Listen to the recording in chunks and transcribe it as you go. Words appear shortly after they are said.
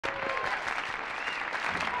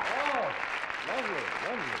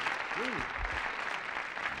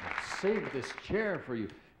saved this chair for you.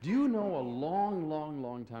 Do you know a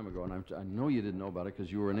long time ago, and I know you didn't know about it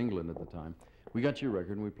because you were in England at the time, we got your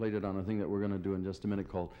record and we played it on a thing that we're going to do in just a minute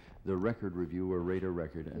called the Record Review or Rate a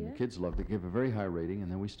Record. And the kids loved it, gave a very high rating,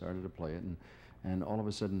 and then we started to play it. And all of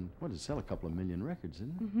a sudden, what, did it sell a couple of million records,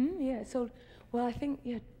 didn't it? Mm-hmm, yeah, it sold, well, I think,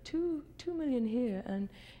 yeah, 2 million here, and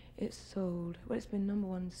it's sold, well, it's been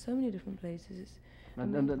 #1 in so many different places.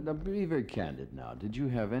 And be very candid now. Did you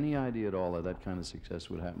have any idea at all that that kind of success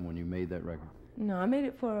would happen when you made that record? No, I made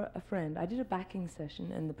it for a friend. I did a backing session,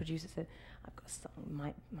 and the producer said, I've got a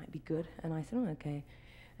song, might be good. And I said, oh, okay.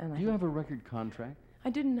 And Do you have a record contract? I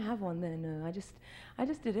didn't have one then, no. I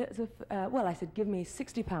just did it as if, well, I said, give me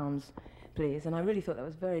 £60, please. And I really thought that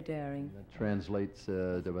was very daring. That translates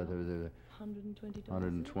to $120.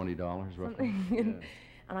 $120 roughly. Yeah.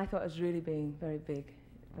 And I thought it was really being very big.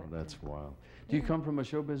 Oh, that's wild. Do you come from a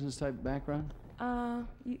show business type background?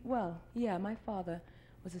 Well, yeah, my father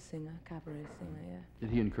was a singer, cabaret singer, yeah.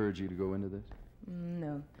 Did he encourage you to go into this?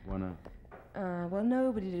 No. Why not? Well,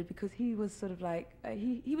 nobody did, because he was sort of like,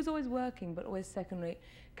 he was always working, but always second-rate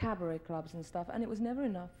cabaret clubs and stuff, and it was never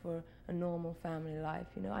enough for a normal family life,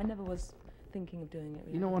 you know. I never was thinking of doing it,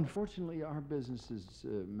 really. You know, unfortunately, our businesses,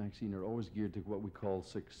 Maxine, are always geared to what we call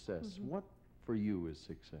success. Mm-hmm. What, for you, is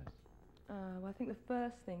success? Well, I think the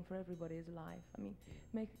first thing for everybody is life. I mean,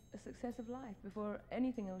 make a success of life. Before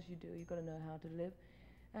anything else you do, you've got to know how to live.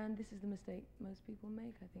 And this is the mistake most people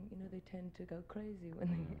make, I think. You know, they tend to go crazy when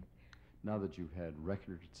they... Now that you've had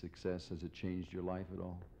record success, has it changed your life at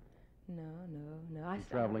all? No. I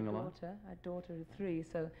traveling a lot? I have a daughter of 3,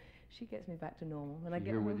 so she gets me back to normal. When I get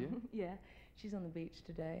here home, with you? Yeah, she's on the beach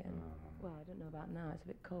today, and well, I don't know about now. It's a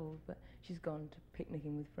bit cold, but she's gone to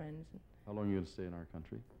picnicking with friends. And how long are you going to stay in our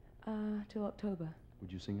country? Till October.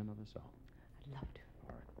 Would you sing another song? I'd love to.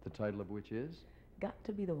 All right. The title of which is? Got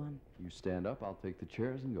to Be the One. You stand up. I'll take the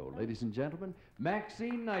chairs and go. Ladies and gentlemen,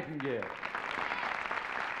 Maxine Nightengale.